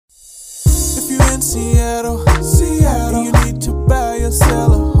in Seattle, and you need to buy or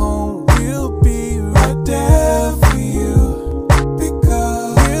sell a home, we'll be right there for you.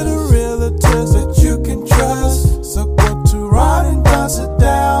 Because we're the realtors that you can trust. So go to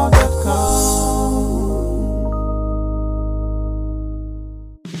ronanddonsitdown.com.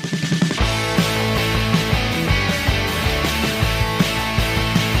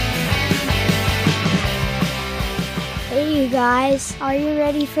 Hey you guys, are you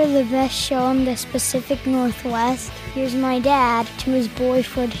ready for the best show in the Pacific Northwest? Here's my dad to his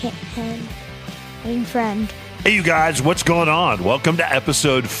boyfriend and friend. Hey, you guys, what's going on? Welcome to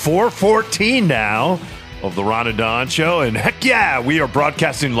episode 414 now of the Ron and Don Show. And heck yeah, we are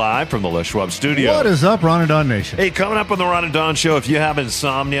broadcasting live from the Les Schwab studio. What is up, Ron and Don Nation? Hey, coming up on the Ron and Don Show, if you have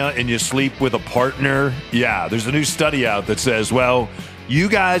insomnia and you sleep with a partner, yeah, there's a new study out that says, well, you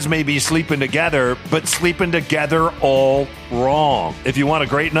guys may be sleeping together, but sleeping together all wrong. If you want a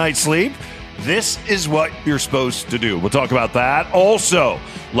great night's sleep, this is what you're supposed to do. We'll talk about that. Also,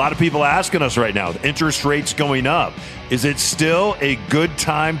 a lot of people asking us right now, interest rates going up. Is it still a good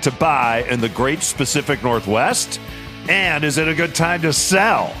time to buy in the great Pacific Northwest? And is it a good time to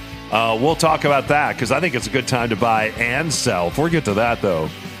sell? We'll talk about that because I think it's a good time to buy and sell. Before we get to that, though,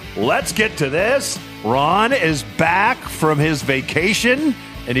 let's get to this. Ron is back from his vacation,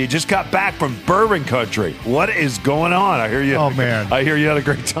 and he just got back from bourbon country. What is going on? I hear you. Oh, man. I hear you had a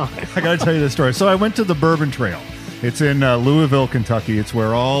great time. I got to tell you this story. So I went to the Bourbon Trail. It's in Louisville, Kentucky. It's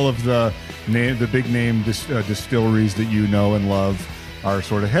where all of the big name distilleries that you know and love are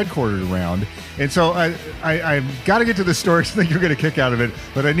sort of headquartered around. And so I got to get to this story. I think you're going to kick out of it,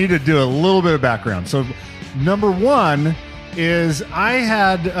 but I need to do a little bit of background. So number one is I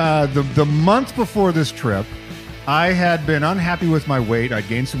had the month before this trip, I had been unhappy with my weight. I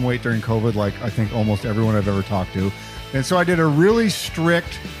gained some weight during COVID, like I think almost everyone I've ever talked to. And so I did a really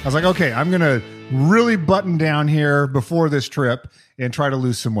strict, I was like, okay, I'm going to really button down here before this trip and try to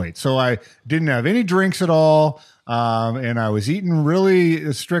lose some weight. So I didn't have any drinks at all. And I was eating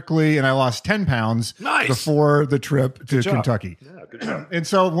really strictly, and I lost 10 pounds before the trip to Kentucky. Yeah, good job. And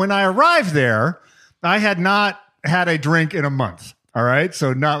so when I arrived there, I had not had a drink in a month. All right.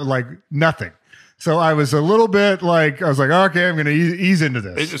 So not like nothing. So I was a little bit like, I was like, okay, I'm going to ease into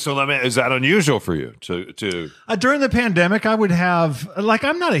this. So is that unusual for you to during the pandemic, I would have, like,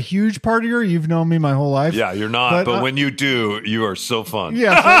 I'm not a huge partier. You've known me my whole life. Yeah, you're not. But when you do, you are so fun.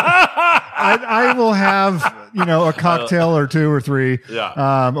 Yeah. So I will have, a cocktail or two or three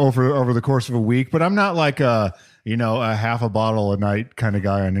over the course of a week, but I'm not like a half a bottle a night kind of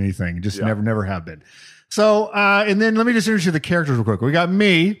guy on anything. Just never have been. So, and then let me just introduce you the characters real quick. We got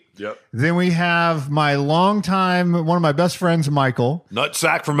me. Yep. Then we have my longtime, one of my best friends, Michael.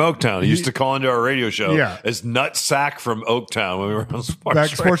 Nutsack from Oaktown. He used to call into our radio show as Nutsack from Oaktown when we were on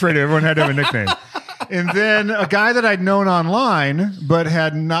Sports Radio. Everyone had to have a nickname. And then a guy that I'd known online but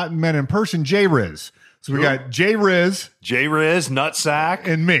had not met in person, Jay Riz. So we got Jay Riz, Nutsack,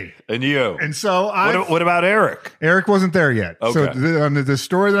 and me, and you. And so what about Eric? Eric wasn't there yet. Okay. So the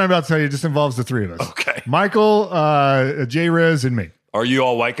story that I'm about to tell you just involves the three of us. Okay. Michael, Jay Riz, and me. Are you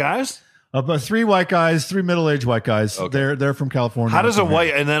all white guys? Three white guys, three middle-aged white guys. Okay. They're from California. How does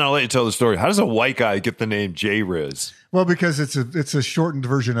and then I'll let you tell the story. How does a white guy get the name Jay Riz? Well, because it's a shortened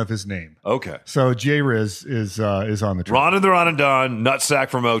version of his name. Okay. So Jay Riz is on the trip. Ron and the Ron and Don, Nutsack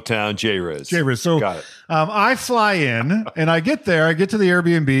from Oaktown, Jay Riz. Jay Riz. So got it. I fly in and I get there. I get to the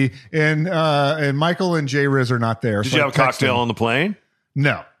Airbnb and Michael and Jay Riz are not there. Did you have a cocktail on the plane?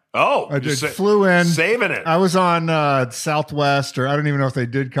 No. Oh, I just flew in, saving it. I was on Southwest, or I don't even know if they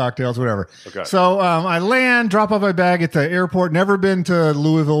did cocktails, whatever. Okay. So I land, drop off my bag at the airport. Never been to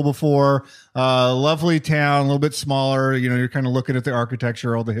Louisville before. Lovely town, a little bit smaller. You're kind of looking at the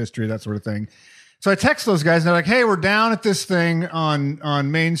architecture, all the history, that sort of thing. So I text those guys, and they're like, "Hey, we're down at this thing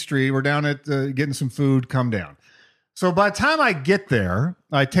on Main Street. We're down at getting some food. Come down." So by the time I get there,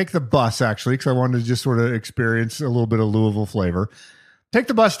 I take the bus actually because I wanted to just sort of experience a little bit of Louisville flavor. Take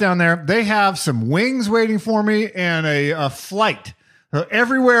the bus down there. They have some wings waiting for me and a flight.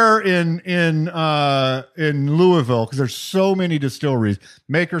 Everywhere in Louisville, because there's so many distilleries,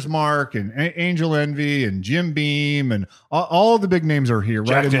 Maker's Mark and Angel Envy and Jim Beam and all the big names are here.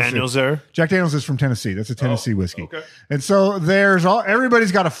 Jack Daniels there. Jack Daniels is from Tennessee. That's a Tennessee whiskey. Okay. And so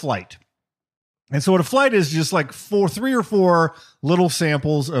everybody's got a flight. And so what a flight is just like three or four little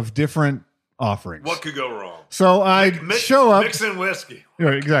samples of different offerings. What could go wrong? So I show up. Mixing whiskey.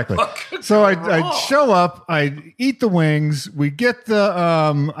 Right, exactly. So I show up. I eat the wings. We get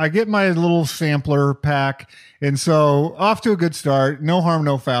I get my little sampler pack. And so off to a good start. No harm,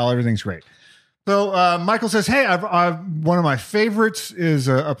 no foul. Everything's great. So Michael says, "Hey, one of my favorites is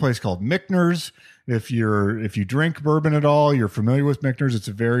a place called Michner's. If you drink bourbon at all, you're familiar with Michner's. It's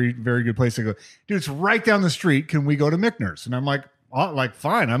a very, very good place to go. Dude, it's right down the street. Can we go to Michner's?" And I'm like,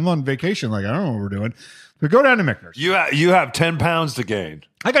 fine. I'm on vacation. Like, I don't know what we're doing. We go down to Michner's. You have 10 pounds to gain.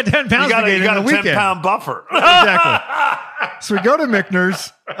 I got 10 pounds to gain. You got in a the weekend. 10-pound buffer. Exactly. So we go to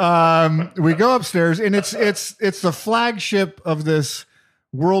Michner's. We go upstairs, and it's the flagship of this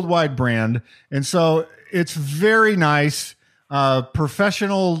worldwide brand, and so it's very nice.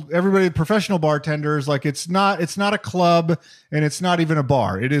 Professional bartenders. Like, it's not a club, and it's not even a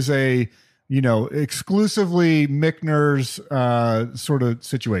bar. It is a exclusively Michner's sort of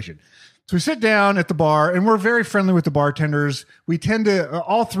situation. So we sit down at the bar, and we're very friendly with the bartenders. We tend to,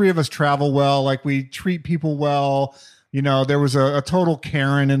 all three of us travel well. Like, we treat people well. There was a total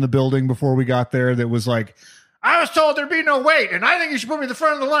Karen in the building before we got there that was like, "I was told there'd be no wait, and I think you should put me at the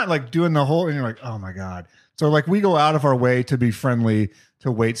front of the line," like doing the whole, and you're like, oh my God. So like, we go out of our way to be friendly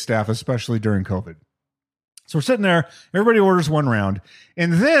to wait staff, especially during COVID. So we're sitting there, everybody orders one round,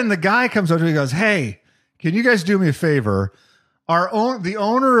 and then the guy comes up to me and goes, "Hey, can you guys do me a favor? The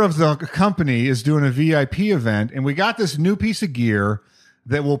owner of the company is doing a VIP event, and we got this new piece of gear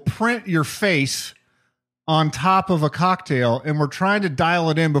that will print your face on top of a cocktail, and we're trying to dial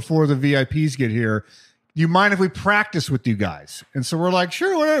it in before the VIPs get here. You mind if we practice with you guys?" And so we're like,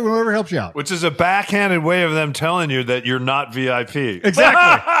 "Sure, whatever helps you out." Which is a backhanded way of them telling you that you're not VIP.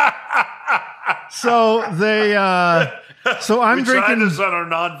 Exactly. So I'm drinking. Try this on our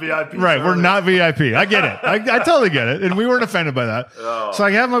non-VIP. Right, we're not VIP. I get it. I totally get it, and we weren't offended by that. Oh. So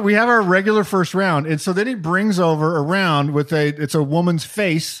we have our regular first round, and so then he brings over a round with it's a woman's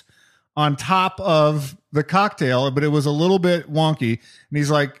face on top of the cocktail, but it was a little bit wonky. And he's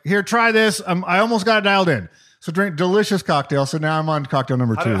like, "Here, try this. I almost got it dialed in." So drink delicious cocktail. So now I'm on cocktail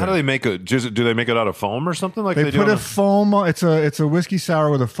number 2. How do they make it? Do they make it out of foam or something like they do put a foam? It's a whiskey sour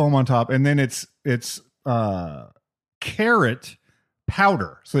with a foam on top, and then it's carrot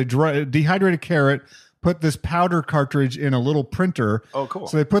powder. So they dehydrated carrot, put this powder cartridge in a little printer. Oh, cool.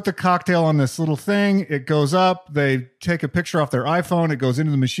 So they put the cocktail on this little thing. It goes up. They take a picture off their iPhone. It goes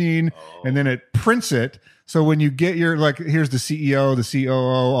into the machine, and then it prints it. So when you get here's the CEO, the COO,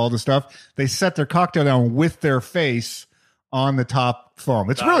 all the stuff, they set their cocktail down with their face on the top foam.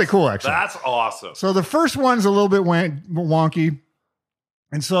 That's really cool, actually. That's awesome. So the first one's a little bit wonky.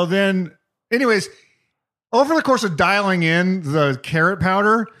 And so then, anyways, over the course of dialing in the carrot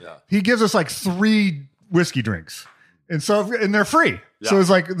powder, he gives us like 3 whiskey drinks. And they're free. Yeah. So it's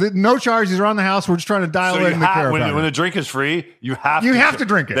like no charge. These are on the house. We're just trying to dial in the carrot powder. When the drink is free, you have to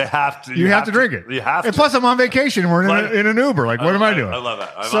drink it. They have to. You have to drink it. You have to. And plus, I'm on vacation. We're in an Uber. Like, what am I doing? I love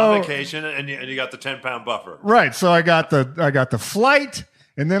that. I'm on vacation, and you got the 10-pound buffer. Right. So I got the flight,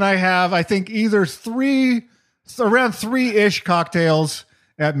 and then I have, I think, either around 3-ish cocktails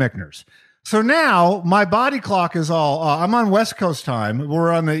at Michner's. So now my body clock is all, I'm on West Coast time.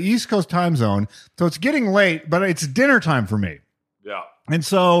 We're on the East Coast time zone. So it's getting late, but it's dinner time for me. Yeah. And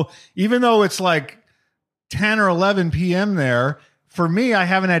so even though it's like 10 or 11 p.m. there, for me, I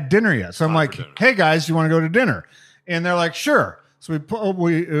haven't had dinner yet. So I'm like, "Hey guys, do you want to go to dinner?" And they're like, "Sure." So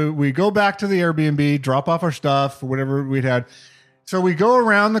we go back to the Airbnb, drop off our stuff, whatever we'd had. So we go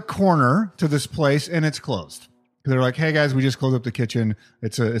around the corner to this place, and it's closed. They're like, "Hey guys, we just closed up the kitchen.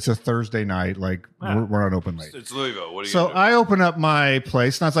 It's a Thursday night. Like, we're not open late." It's Louisville. What are you So gonna do? I open up my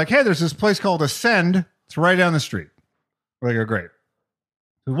place, and I was like, "Hey, there's this place called Ascend. It's right down the street." They go, "Great."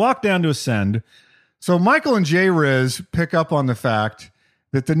 We walk down to Ascend. So Michael and Jay Riz pick up on the fact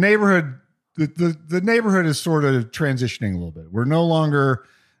that the neighborhood is sort of transitioning a little bit. We're no longer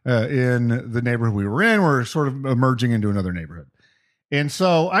in the neighborhood we were in. We're sort of emerging into another neighborhood. And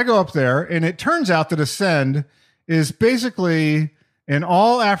so I go up there, and it turns out that Ascend is basically an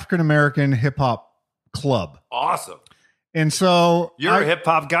all African-American hip hop club. Awesome. And so You're a hip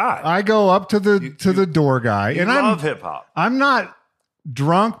hop guy. I go up to the door guy, and I love hip hop. I'm not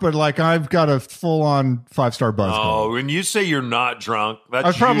drunk, but like I've got a full on 5-star buzz. Oh, when you say you're not drunk, I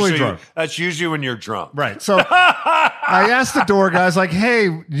was probably drunk. That's usually when you're drunk. Right. So I asked the door guys, like,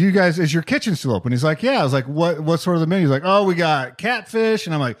 "Hey, you guys, is your kitchen still open?" He's like, "Yeah." I was like, what sort of the menu?" He's like, "Oh, we got catfish."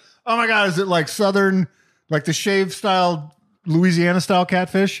 And I'm like, "Oh my God, is it like Southern, like the shave style, Louisiana style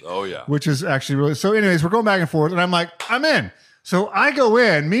catfish?" Oh yeah. Which is actually really, so anyways, we're going back and forth, and I'm like, "I'm in." So I go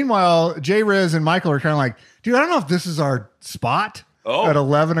in. Meanwhile, Jay Riz and Michael are kind of like, "Dude, I don't know if this is our spot." At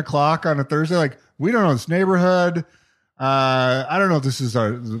 11 o'clock on a Thursday. Like, we don't know this neighborhood. I don't know if this is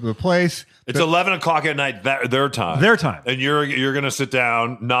the place. It's 11 o'clock at night, their time. Their time. And you're going to sit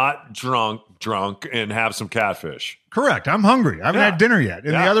down, not drunk, and have some catfish. Correct. I'm hungry. I haven't had dinner yet,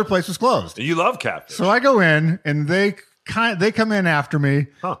 and the other place was closed. And you love catfish. So I go in, and they come in after me.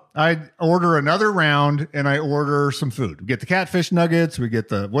 Huh. I order another round, and I order some food. We get the catfish nuggets. We get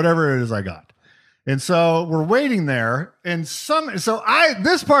the whatever it is I got. And so we're waiting there, and this part is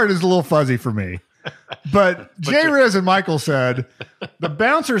a little fuzzy for me. But Jay Riz and Michael said the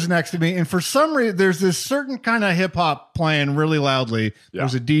bouncer's next to me, and for some reason, there's this certain kind of hip hop playing really loudly. Yeah.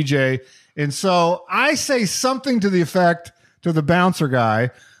 There's a DJ, and so I say something to the effect to the bouncer guy.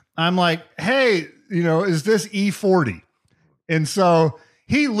 I'm like, "Hey, is this E40?" And so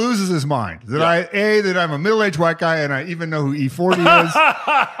he loses his mind that I'm a middle-aged white guy, and I even know who E40 is.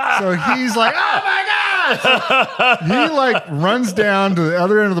 So he's like, "Oh my God!" He runs down to the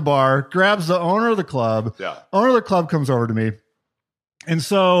other end of the bar, grabs the owner of the club. Yeah. Owner of the club comes over to me. And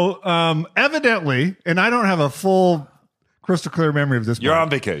so evidently, and I don't have a full crystal clear memory of this. You're on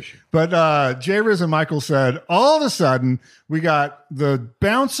vacation. But Jay Riz and Michael said, all of a sudden, we got the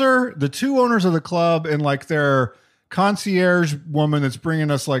bouncer, the two owners of the club, and their concierge woman that's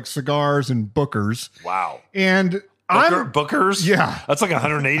bringing us cigars and bookers. Wow. And Bookers? Yeah. That's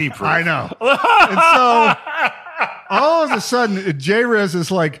 180 proof. I know. And so all of a sudden, Jay Riz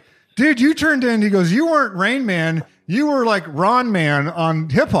is like, dude, you turned in. He goes, you weren't Rain Man. You were like Ron Man on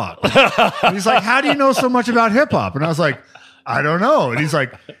hip hop. And he's like, how do you know so much about hip hop? And I was like, I don't know. And he's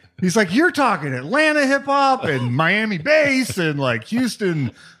like, you're talking Atlanta hip hop and Miami bass and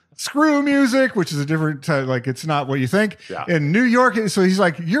Houston screw music, which is a different type. It's not what you think. Yeah. And New York. So he's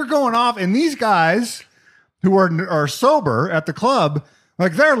like, you're going off. And these guys who are sober at the club,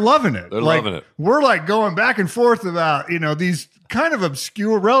 they're loving it. They're loving it. We're going back and forth about, these kind of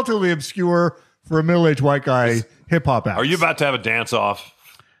obscure, relatively obscure for a middle-aged white guy hip hop acts. Are you about to have a dance off?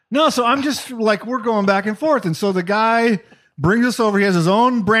 No, so I'm just we're going back and forth. And so the guy brings us over. He has his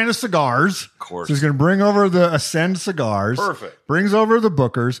own brand of cigars. Of course. So he's going to bring over the Ascend cigars. Perfect. Brings over the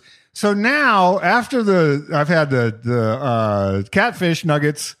Bookers. So now after I've had the catfish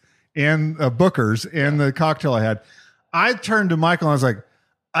nuggets and Bookers and the cocktail I turned to Michael and I was like,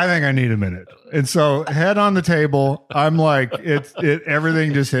 I think I need a minute. And so head on the table, I'm like,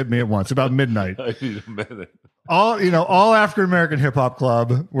 everything just hit me at once, about midnight. I need a minute. All African American hip hop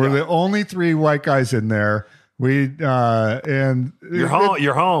club. We're the only three white guys in there. You're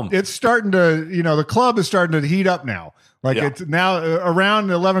home. It's starting to, the club is starting to heat up now. It's now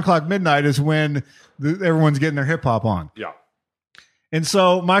around 11 o'clock midnight is when everyone's getting their hip hop on. Yeah. And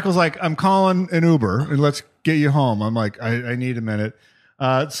so Michael's like, I'm calling an Uber and let's get you home. I'm like, I need a minute.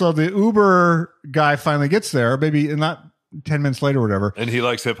 So the Uber guy finally gets there, maybe not 10 minutes later or whatever. And he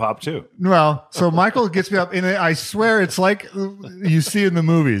likes hip hop too. Well, so Michael gets me up and I swear it's like you see in the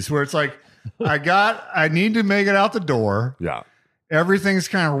movies where it's like, I need to make it out the door. Yeah. Everything's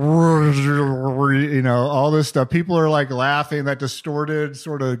kind of, all this stuff. People are laughing, that distorted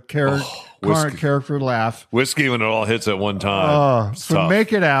sort of character laugh. Whiskey when it all hits at one time. So tough.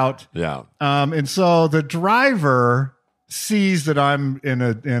 make it out. Yeah. And so the driver sees that I'm in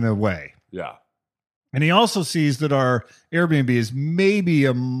a way. Yeah. And he also sees that our Airbnb is maybe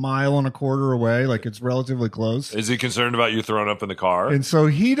a mile and a quarter away. It's relatively close. Is he concerned about you throwing up in the car? And so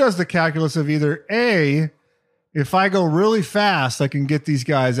he does the calculus of either if I go really fast, I can get these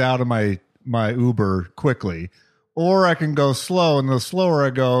guys out of my Uber quickly, or I can go slow. And the slower I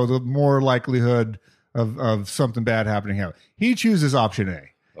go, the more likelihood of something bad happening. He chooses option A.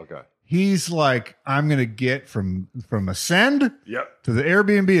 Okay. He's like, I'm going to get from Ascend to the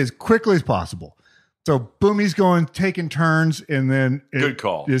Airbnb as quickly as possible. So boom, he's taking turns, and then good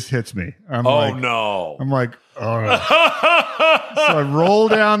call. Just hits me. No. I'm like, oh no. So I roll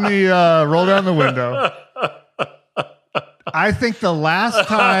down the window. I think the last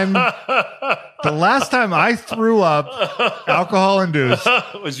time I threw up alcohol induced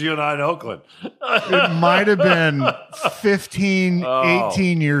was you and I in Oakland. It might have been 15,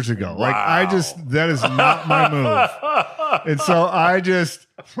 18 years ago. Wow. That is not my move. And so I just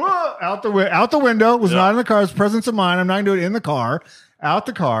out the window, was not in the car. It's presence of mind. I'm not going to do it in the car. Out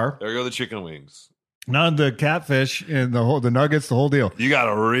the car. There go the chicken wings. None the catfish and the nuggets, the whole deal. You got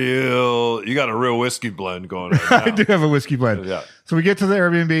a real whiskey blend going on. I do have a whiskey blend. Yeah. So we get to the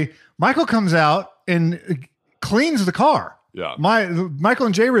Airbnb. Michael comes out and cleans the car. Yeah. Michael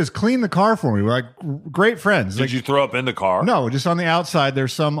and Jay Riz clean the car for me. We're great friends. Did you throw up in the car? No, just on the outside.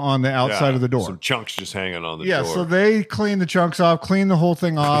 There's some on the outside of the door. Some chunks just hanging on the door. Yeah, so they clean the chunks off, clean the whole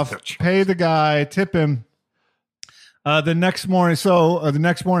thing off, pay the guy, tip him. The next morning,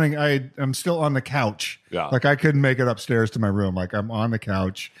 I'm still on the couch. Yeah. Like I couldn't make it upstairs to my room. Like I'm on the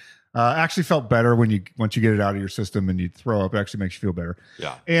couch. Actually felt better once you get it out of your system and you throw up. It actually makes you feel better.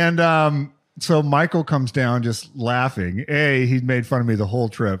 Yeah. And so Michael comes down just laughing. A, he made fun of me the whole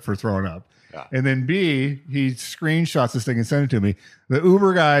trip for throwing up. Yeah. And then B, he screenshots this thing and sent it to me. The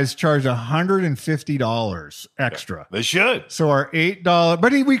Uber guys charged $150 extra. They should. So our $8,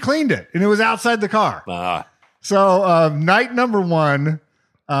 but we cleaned it and it was outside the car. So night number one,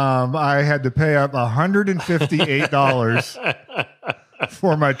 I had to pay up $158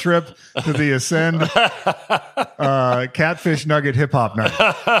 for my trip to the Ascend Catfish Nugget Hip Hop Night.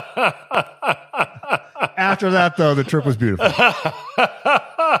 After that, though, the trip was beautiful.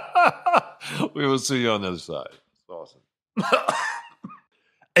 We will see you on the other side. It's awesome.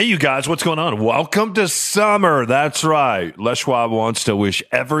 Hey, you guys, what's going on? Welcome to summer. That's right. Les Schwab wants to wish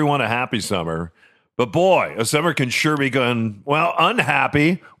everyone a happy summer. But boy, a summer can sure be going, well,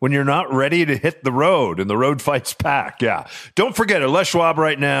 unhappy when you're not ready to hit the road and the road fights back. Yeah. Don't forget, at Les Schwab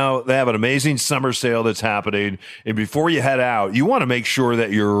right now, they have an amazing summer sale that's happening. And before you head out, you want to make sure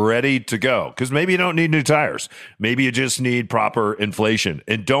that you're ready to go because maybe you don't need new tires. Maybe you just need proper inflation.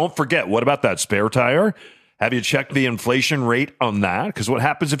 And don't forget, what about that spare tire? Have you checked the inflation rate on that? Because what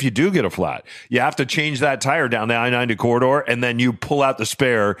happens if you do get a flat? You have to change that tire down the I-90 corridor, and then you pull out the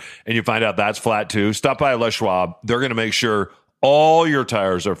spare, and you find out that's flat too. Stop by Les Schwab. They're going to make sure all your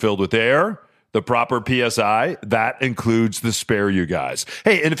tires are filled with air, the proper PSI. That includes the spare, you guys.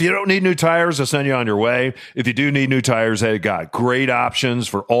 Hey, and if you don't need new tires, I'll send you on your way. If you do need new tires, they got great options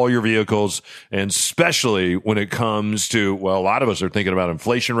for all your vehicles, and especially when it comes to, well, a lot of us are thinking about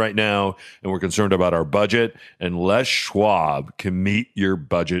inflation right now, and we're concerned about our budget, and Les Schwab can meet your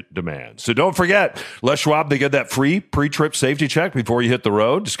budget demands. So don't forget, Les Schwab, they get that free pre-trip safety check before you hit the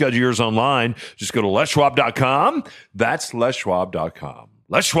road. To schedule yours online, just go to leschwab.com. That's leschwab.com.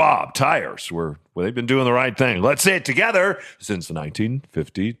 Les Schwab Tires, they've been doing the right thing. Let's say it together since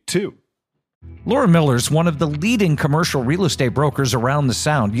 1952. Laura Miller's one of the leading commercial real estate brokers around the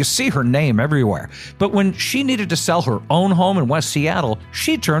Sound. You see her name everywhere. But when she needed to sell her own home in West Seattle,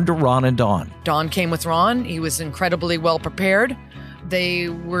 she turned to Ron and Dawn. Don came with Ron. He was incredibly well prepared. They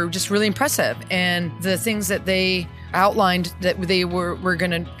were just really impressive. And the things that they outlined that they were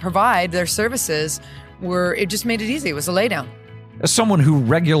going to provide, their services, it just made it easy. It was a laydown. As someone who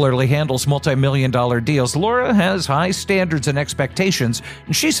regularly handles multi-million-dollar deals, Laura has high standards and expectations,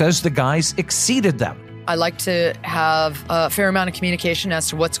 and she says the guys exceeded them. I like to have a fair amount of communication as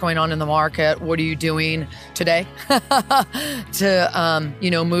to what's going on in the market. What are you doing today to,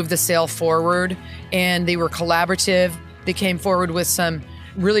 move the sale forward? And they were collaborative. They came forward with some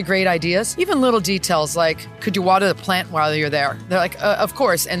really great ideas, even little details like, could you water the plant while you're there? They're like, of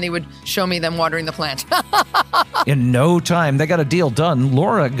course. And they would show me them watering the plant. In no time, they got a deal done.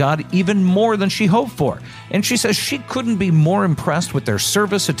 Laura got even more than she hoped for. And she says she couldn't be more impressed with their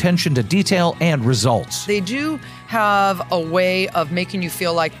service, attention to detail, and results. They do have a way of making you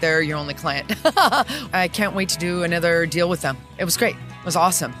feel like they're your only client. I can't wait to do another deal with them. It was great. It was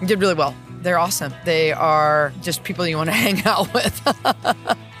awesome. You did really well. They're awesome. They are just people you want to hang out with.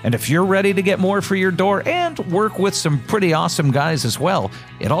 And if you're ready to get more for your door and work with some pretty awesome guys as well,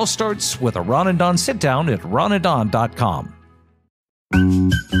 it all starts with a Ron and Don sit down at ronanddon.com.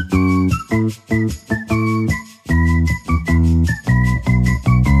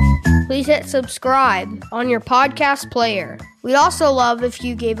 Please hit subscribe on your podcast player. We'd also love if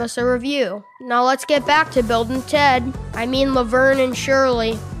you gave us a review. Now let's get back to Bill and Ted. I mean Laverne and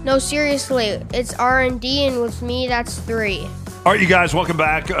Shirley. No, seriously, it's R&D, and with me, that's 3. All right, you guys, welcome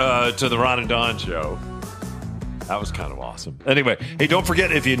back to the Ron and Don Show. That was kind of awesome. Anyway, hey, don't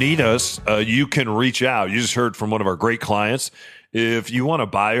forget, if you need us, you can reach out. You just heard from one of our great clients. If you want a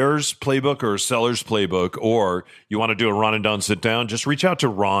buyer's playbook or a seller's playbook, or you want to do a Ron and Don sit down, just reach out to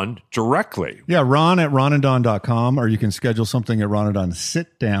Ron directly. Yeah, Ron at ronanddon.com, or you can schedule something at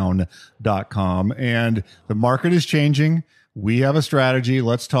ronanddonsitdown.com. And the market is changing. We have a strategy.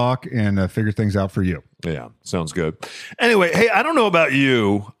 Let's talk and figure things out for you. Yeah, sounds good. Anyway, hey, I don't know about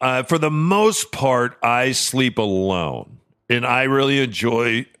you. For the most part, I sleep alone, and I really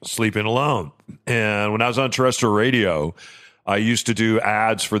enjoy sleeping alone. And when I was on terrestrial radio, I used to do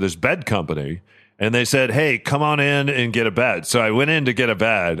ads for this bed company, and they said, hey, come on in and get a bed. So I went in to get a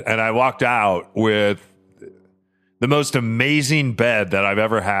bed, and I walked out with the most amazing bed that I've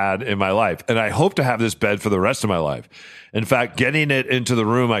ever had in my life. And I hope to have this bed for the rest of my life. In fact, getting it into the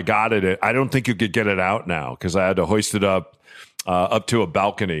room I got it, I don't think you could get it out now because I had to hoist it up to a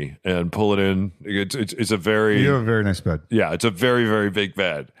balcony and pull it in. It's a very... You have a very nice bed. Yeah, it's a very, very big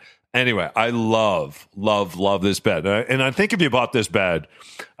bed. Anyway, I love this bed. And I think if you bought this bed,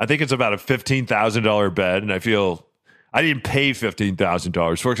 I think it's about a $15,000 bed. And I feel I didn't pay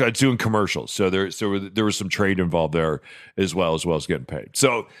 $15,000 for it. I was doing commercials. So there was some trade involved there as well as getting paid.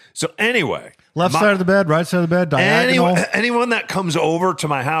 So anyway. Left side of the bed, right side of the bed, diagonal. Anyone that comes over to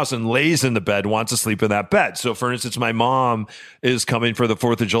my house and lays in the bed wants to sleep in that bed. So, for instance, my mom is coming for the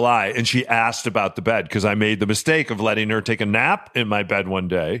 4th of July, and she asked about the bed because I made the mistake of letting her take a nap in my bed one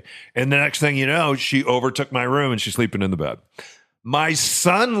day. And the next thing you know, she overtook my room and she's sleeping in the bed. My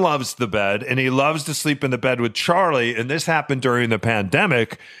son loves the bed, and he loves to sleep in the bed with Charlie. And this happened during the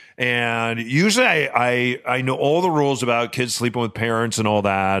pandemic. And usually I know all the rules about kids sleeping with parents and all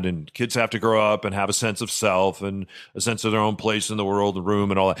that. And kids have to grow up and have a sense of self and a sense of their own place in the world, the room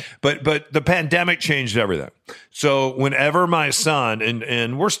and all that. But the pandemic changed everything. So whenever my son,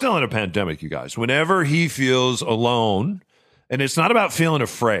 and we're still in a pandemic, you guys, whenever he feels alone, and it's not about feeling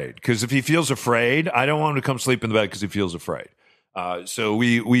afraid, because if he feels afraid, I don't want him to come sleep in the bed because he feels afraid. So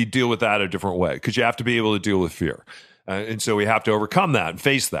we deal with that a different way, because you have to be able to deal with fear. And so we have to overcome that and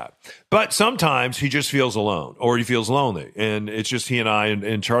face that. But sometimes he just feels alone, or he feels lonely. And it's just he and I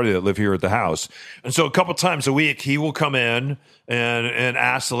and Charlie that live here at the house. And so a couple times a week, he will come in and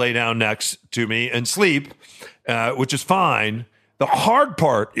ask to lay down next to me and sleep, which is fine. The hard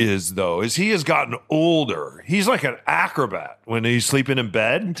part is he has gotten older. He's like an acrobat when he's sleeping in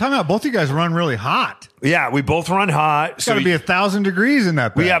bed. I'm talking about both you guys run really hot. Yeah, we both run hot. It's got to be 1,000 degrees in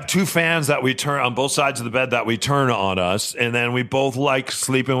that bed. We have 2 fans that we turn on both sides of the bed that we turn on us, and then we both like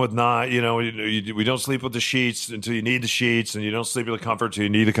sleeping with we don't sleep with the sheets until you need the sheets, and you don't sleep with the comfort until you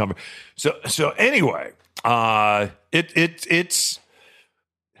need the comfort. So anyway, it's.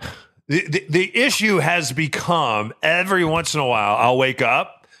 The issue has become every once in a while I'll wake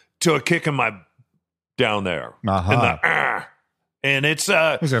up to a kick in my down there. Uh-huh. And it's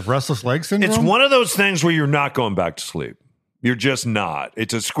is it restless leg syndrome? It's one of those things where you're not going back to sleep. You're just not.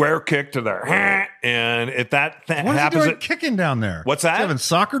 It's a square kick to the and if that what happens, is he doing kicking down there? What's that? He's having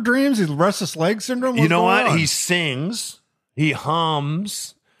soccer dreams? He's restless leg syndrome? You know what? On? He sings, he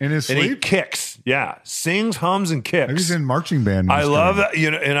hums. In his sleep? And he kicks. Yeah. Sings, hums, and kicks. Maybe he's in marching band. I love that.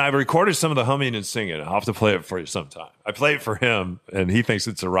 And I've recorded some of the humming and singing. I'll have to play it for you sometime. I play it for him, and he thinks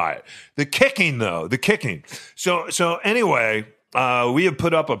it's a riot. The kicking, though. So anyway, we have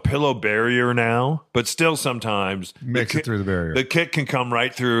put up a pillow barrier now, but still sometimes makes it through the barrier. The kick can come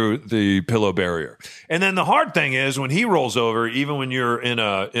right through the pillow barrier. And then the hard thing is when he rolls over, even when you're in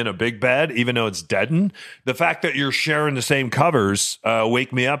a big bed, even though it's deadened, the fact that you're sharing the same covers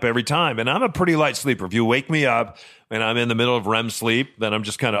wake me up every time. And I'm a pretty light sleeper. If you wake me up and I'm in the middle of REM sleep, then I'm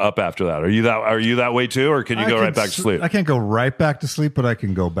just kind of up after that. Are you that way too, or can you go right back to sleep? I can't go right back to sleep, but I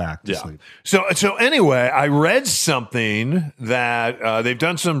can go back to sleep. So anyway, I read something that they've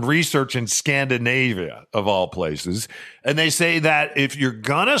done some research in Scandinavia, of all places, and they say that if you're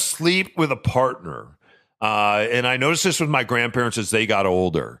gonna sleep with a partner, and I noticed this with my grandparents as they got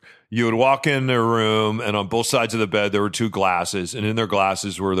older, you would walk in their room, and on both sides of the bed there were 2 glasses, and in their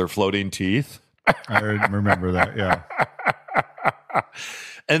glasses were their floating teeth. I remember that, yeah.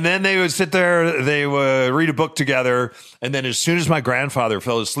 And then they would sit there, they would read a book together, and then as soon as my grandfather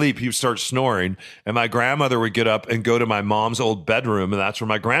fell asleep, he would start snoring, and my grandmother would get up and go to my mom's old bedroom, and that's where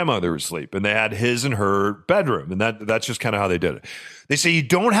my grandmother would sleep. And they had his and her bedroom, and that's just kind of how they did it. They say you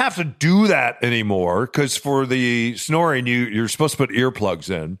don't have to do that anymore, because for the snoring, you're supposed to put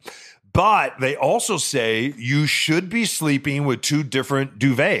earplugs in. But they also say you should be sleeping with 2 different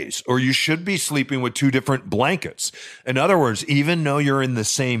duvets, or you should be sleeping with 2 different blankets. In other words, even though you're in the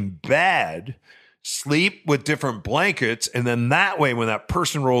same bed, sleep with different blankets. And then that way, when that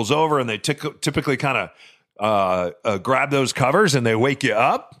person rolls over and they typically kind of grab those covers and they wake you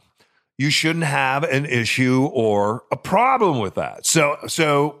up, you shouldn't have an issue or a problem with that.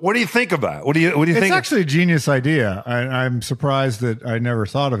 So what do you think of that? What do you think? It's actually a genius idea. I'm surprised that I never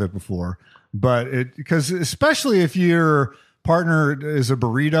thought of it before. But because especially if your partner is a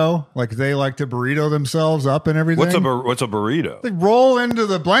burrito, like they like to burrito themselves up and everything. What's a burrito? They roll into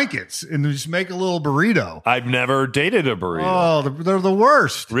the blankets and just make a little burrito. I've never dated a burrito. Oh, they're the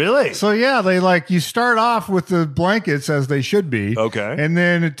worst. Really? So yeah, you start off with the blankets as they should be. Okay. And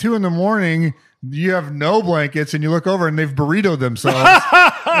then at 2 a.m, you have no blankets and you look over and they've burritoed themselves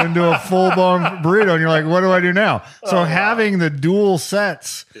into a full-blown burrito. And you're like, what do I do now? So having the dual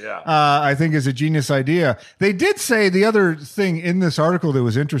sets, I think is a genius idea. They did say the other thing in this article that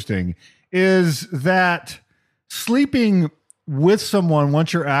was interesting is that sleeping with someone,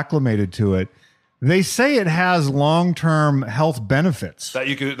 once you're acclimated to it, they say it has long-term health benefits. That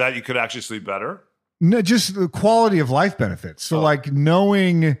you could actually sleep better? No, just the quality of life benefits. So like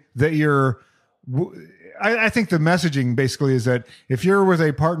knowing that I think the messaging basically is that if you're with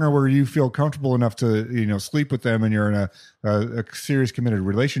a partner where you feel comfortable enough to, sleep with them and you're in a serious committed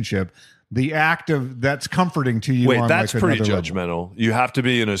relationship, the act of that's comforting to you. Wait, on that's like pretty another judgmental. level. You have to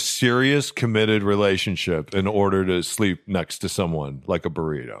be in a serious committed relationship in order to sleep next to someone like a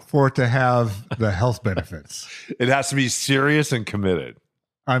burrito. For it to have the health benefits. It has to be serious and committed.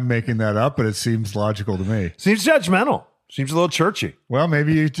 I'm making that up, but it seems logical to me. Seems judgmental. Seems a little churchy. Well,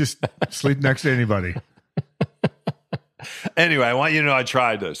 maybe you just sleep next to anybody. Anyway, I want you to know I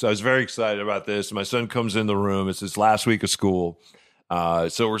tried this. I was very excited about this. My son comes in the room. It's his last week of school.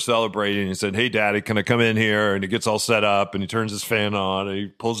 So we're celebrating. He said, "Hey, Daddy, can I come in here?" And he gets all set up and he turns his fan on and he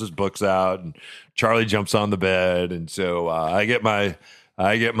pulls his books out and Charlie jumps on the bed. And so I get my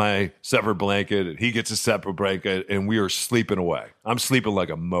separate blanket and he gets a separate blanket and we are sleeping away. I'm sleeping like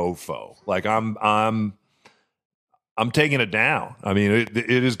a mofo. Like I'm taking it down. I mean, it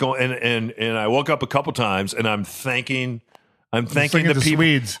is going. And I woke up a couple times and I'm thanking the people.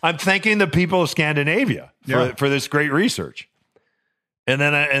 Swedes. I'm thanking the people of Scandinavia for this great research. And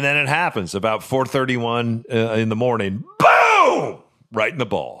then it happens about 4:31 in the morning. Boom! Right in the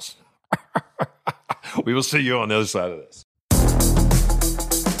balls. We will see you on the other side of this.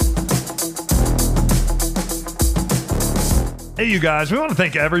 Hey, you guys. We want to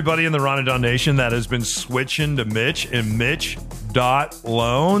thank everybody in the Ron and Don Nation that has been switching to Mitch and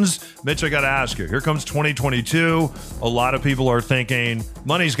Mitch.loans. Mitch, I got to ask you. Here comes 2022. A lot of people are thinking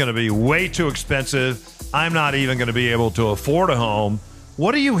money's going to be way too expensive. I'm not even going to be able to afford a home.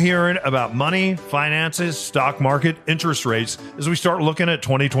 What are you hearing about money, finances, stock market, interest rates as we start looking at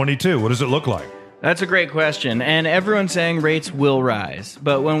 2022? What does it look like? That's a great question. And everyone's saying rates will rise.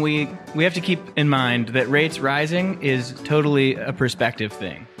 But when we have to keep in mind that rates rising is totally a perspective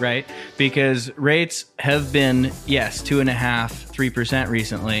thing, right? Because rates have been, yes, 2.5%, 3%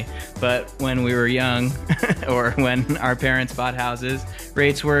 recently. But when we were young or when our parents bought houses,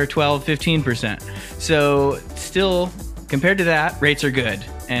 rates were 12, 15%. So still, compared to that, rates are good.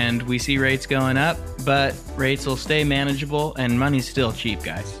 And we see rates going up, but rates will stay manageable and money's still cheap,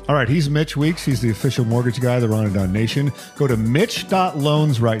 guys. All right, he's Mitch Weeks. He's the official mortgage guy of the Ron and Don Nation. Go to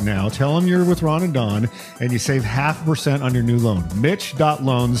Mitch.loans right now. Tell him you're with Ron and Don, and you save 0.5% on your new loan.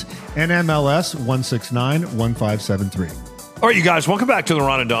 Mitch.loans, NMLS 1691573. All right, you guys, welcome back to the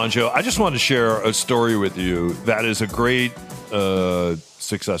Ron and Don Show. I just wanted to share a story with you that is a great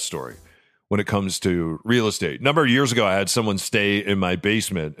success story when it comes to real estate. A number of years ago, I had someone stay in my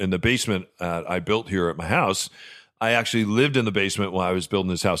basement. In the basement I built here at my house, I actually lived in the basement while I was building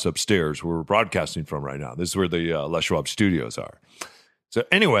this house upstairs where we're broadcasting from right now. This is where the Les Schwab studios are. So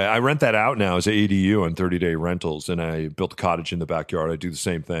anyway, I rent that out now as an ADU on 30-day rentals, and I built a cottage in the backyard. I do the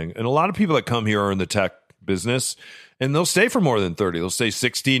same thing. And a lot of people that come here are in the tech business, and they'll stay for more than 30. They'll stay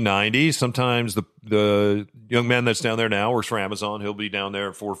 60, 90. Sometimes the young man that's down there now works for Amazon. He'll be down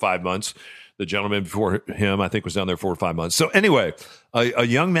there 4 or 5 months. The gentleman before him, I think, was down there 4 or 5 months. So anyway, a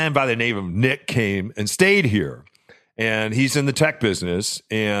young man by the name of Nick came and stayed here. And he's in the tech business.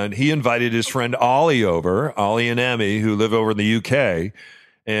 And he invited his friend Ollie over, Ollie and Emmy, who live over in the UK.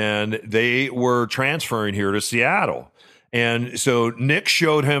 And they were transferring here to Seattle. And so Nick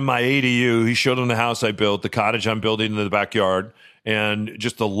showed him my ADU. He showed him the house I built, the cottage I'm building in the backyard, and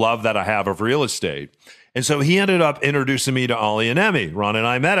just the love that I have of real estate. And so he ended up introducing me to Ollie and Emmy. Ron and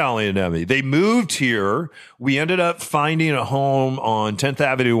I met Ollie and Emmy. They moved here. We ended up finding a home on 10th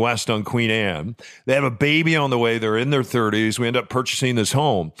Avenue West on Queen Anne. They have a baby on the way. They're in their 30s. We ended up purchasing this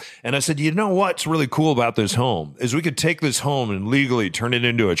home. And I said, you know what's really cool about this home is we could take this home and legally turn it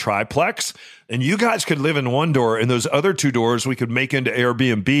into a triplex. And you guys could live in one door, and those other 2 doors we could make into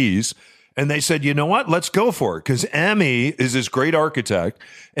Airbnbs. And they said, you know what? Let's go for it. Because Emmy is this great architect,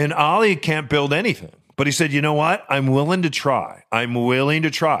 and Ollie can't build anything. But he said, you know what? I'm willing to try.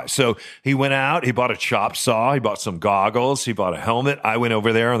 So he went out, he bought a chop saw, he bought some goggles, he bought a helmet. I went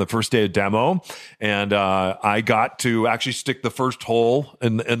over there on the first day of demo, and I got to actually stick the first hole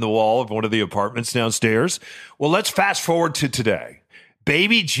in the wall of one of the apartments downstairs. Well, let's fast forward to today.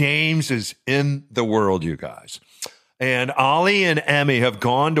 Baby James is in the world, you guys. And Ollie and Emmy have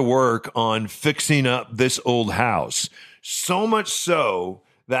gone to work on fixing up this old house. So much so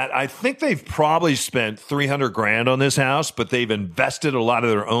that I think they've probably spent 300 grand on this house, but they've invested a lot of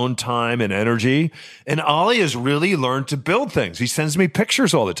their own time and energy. And Ollie has really learned to build things. He sends me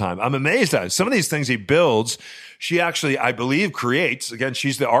pictures all the time. I'm amazed at it. Some of these things he builds, she actually, I believe, creates. Again,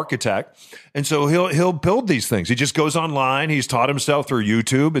 she's the architect. And so he'll build these things. He just goes online. He's taught himself through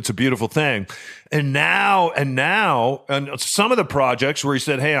YouTube. It's a beautiful thing. And now, some of the projects where he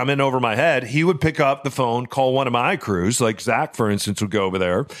said, hey, I'm in over my head, he would pick up the phone, call one of my crews, like Zach, for instance, would go over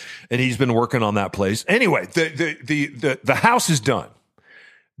there, and he's been working on that place. Anyway, the house is done.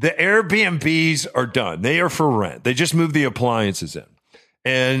 The Airbnbs are done. They are for rent. They just moved the appliances in.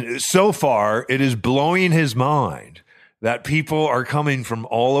 And so far, it is blowing his mind that people are coming from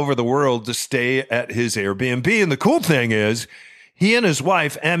all over the world to stay at his Airbnb. And the cool thing is, he and his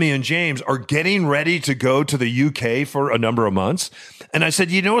wife, Emmy and James, are getting ready to go to the UK for a number of months. And I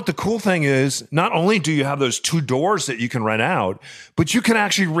said, you know what the cool thing is? Not only do you have those 2 doors that you can rent out, but you can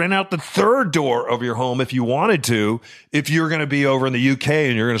actually rent out the 3rd door of your home if you wanted to, if you're going to be over in the UK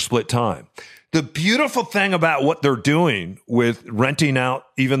and you're going to split time. The beautiful thing about what they're doing with renting out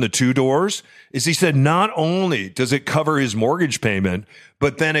even the 2 doors is he said not only does it cover his mortgage payment,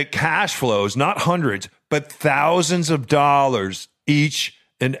 but then it cash flows, not hundreds, but thousands of dollars each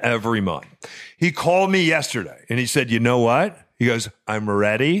and every month. He called me yesterday and he said, you know what? He goes, I'm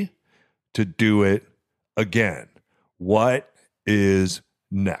ready to do it again. What is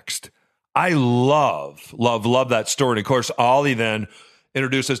next? I love that story. And of course, Ollie then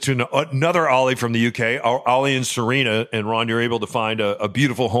introduced us to another Ollie from the UK, Ollie and Serena. And Ron, you're able to find a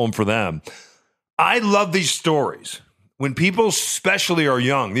beautiful home for them. I love these stories. When people especially are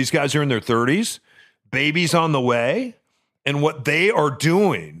young, these guys are in their 30s, babies on the way, and what they are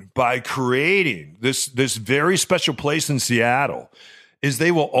doing by creating this very special place in Seattle is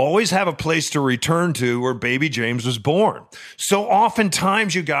they will always have a place to return to where baby James was born. So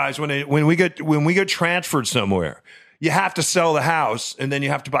oftentimes, you guys, when we get transferred somewhere, you have to sell the house and then you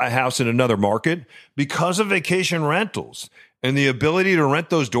have to buy a house in another market. Because of vacation rentals and the ability to rent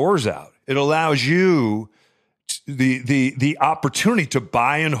those doors out, it allows you the opportunity to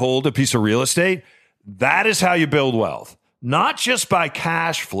buy and hold a piece of real estate. That is how you build wealth, not just by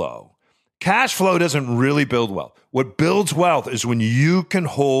cash flow. Cash flow doesn't really build wealth. What builds wealth is when you can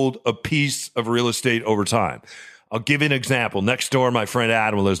hold a piece of real estate over time. I'll give you an example. Next door, my friend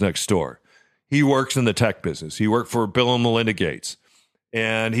Adam lives next door. He works in the tech business. He worked for Bill and Melinda Gates.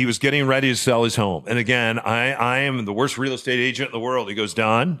 And he was getting ready to sell his home. And again, I am the worst real estate agent in the world. He goes,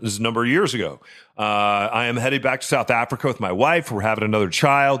 Don, this is a number of years ago. I am headed back to South Africa with my wife. We're having another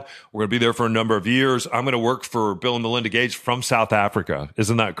child. We're going to be there for a number of years. I'm going to work for Bill and Melinda Gates from South Africa.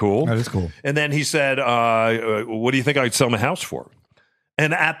 Isn't that cool? That is cool. And then he said, what do you think I'd sell my house for?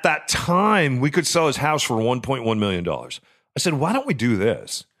 And at that time, we could sell his house for $1.1 million. I said, why don't we do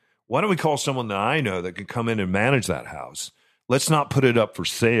this? Why don't we call someone that I know that can come in and manage that house? Let's not put it up for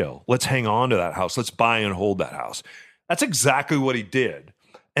sale. Let's hang on to that house. Let's buy and hold that house. That's exactly what he did.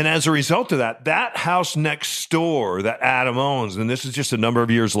 And as a result of that, that house next door that Adam owns, and this is just a number of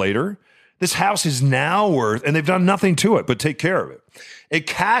years later, this house is now worth, and they've done nothing to it but take care of it. It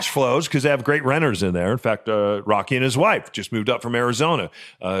cash flows because they have great renters in there. In fact, Rocky and his wife just moved up from Arizona.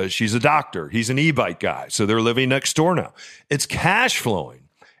 She's a doctor. He's an e-bike guy. So they're living next door now. It's cash flowing.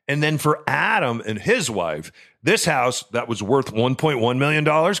 And then for Adam and his wife, this house that was worth $1.1 million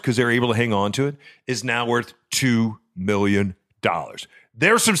because they're able to hang on to it is now worth $2 million.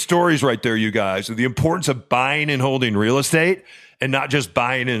 There's some stories right there, you guys, of the importance of buying and holding real estate and not just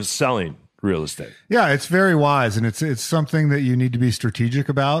buying and selling real estate. Yeah, it's very wise, and it's something that you need to be strategic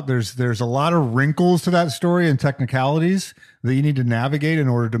about. There's a lot of wrinkles to that story and technicalities that you need to navigate in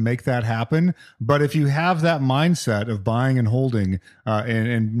order to make that happen. But if you have that mindset of buying and holding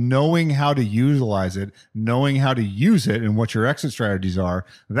and knowing how to utilize it, knowing how to use it and what your exit strategies are,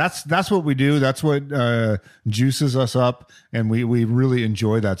 that's what we do. That's what juices us up, and we really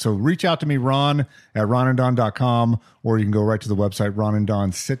enjoy that. So reach out to me, Ron, at ronanddon.com, or you can go right to the website,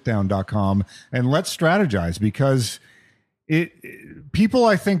 ronanddonsitdown.com, and let's strategize, because people,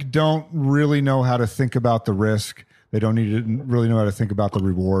 I think, don't really know how to think about the risk. They don't need to really know how to think about the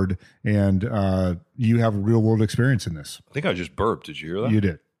reward. And you have real world experience in this. I think I just burped. Did you hear that? You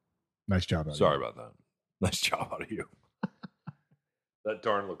did. Nice job. Sorry about that. Nice job out of you. That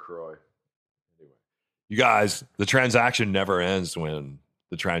darn LaCroix. Anyway, you guys, the transaction never ends when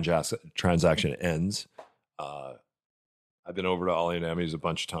the transaction ends. I've been over to Ollie and Emmy's a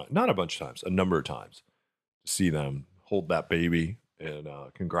bunch of times, not a bunch of times, a number of times, to see them hold that baby and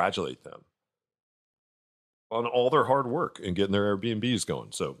congratulate them on all their hard work and getting their Airbnbs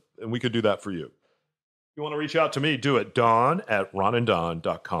going. So, and we could do that for you. you want to reach out to me, do it.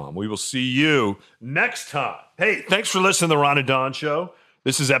 Don@ronanddon.com. We will see you next time. Hey, thanks for listening to the Ron and Don Show.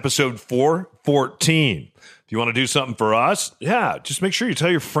 This is episode 414. If you want to do something for us, just make sure you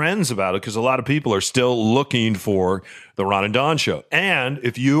tell your friends about it because a lot of people are still looking for the Ron and Don Show. And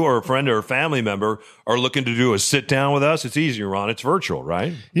if you or a friend or a family member are looking to do a sit down with us, it's easy, Ron. It's virtual,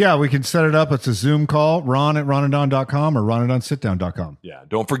 right? Yeah, we can set it up. It's a Zoom call, ron@ronanddon.com or ronanddonsitdown.com. Yeah,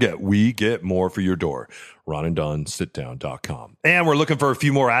 don't forget, we get more for your door. ronanddonsitdown.com. And we're looking for a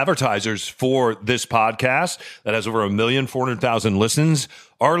few more advertisers for this podcast that has over 1,400,000 listens.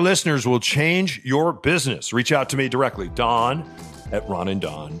 Our listeners will change your business. Reach out to me directly,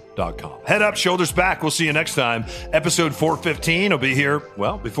 don@ronanddon.com. Head up, shoulders back. We'll see you next time. Episode 415 will be here,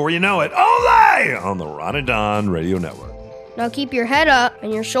 well, before you know it, only on the Ron and Don Radio Network. Now keep your head up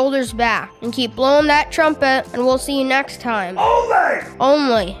and your shoulders back and keep blowing that trumpet, and we'll see you next time.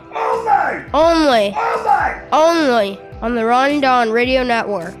 Only on the Ron and Don Radio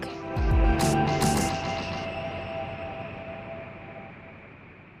Network.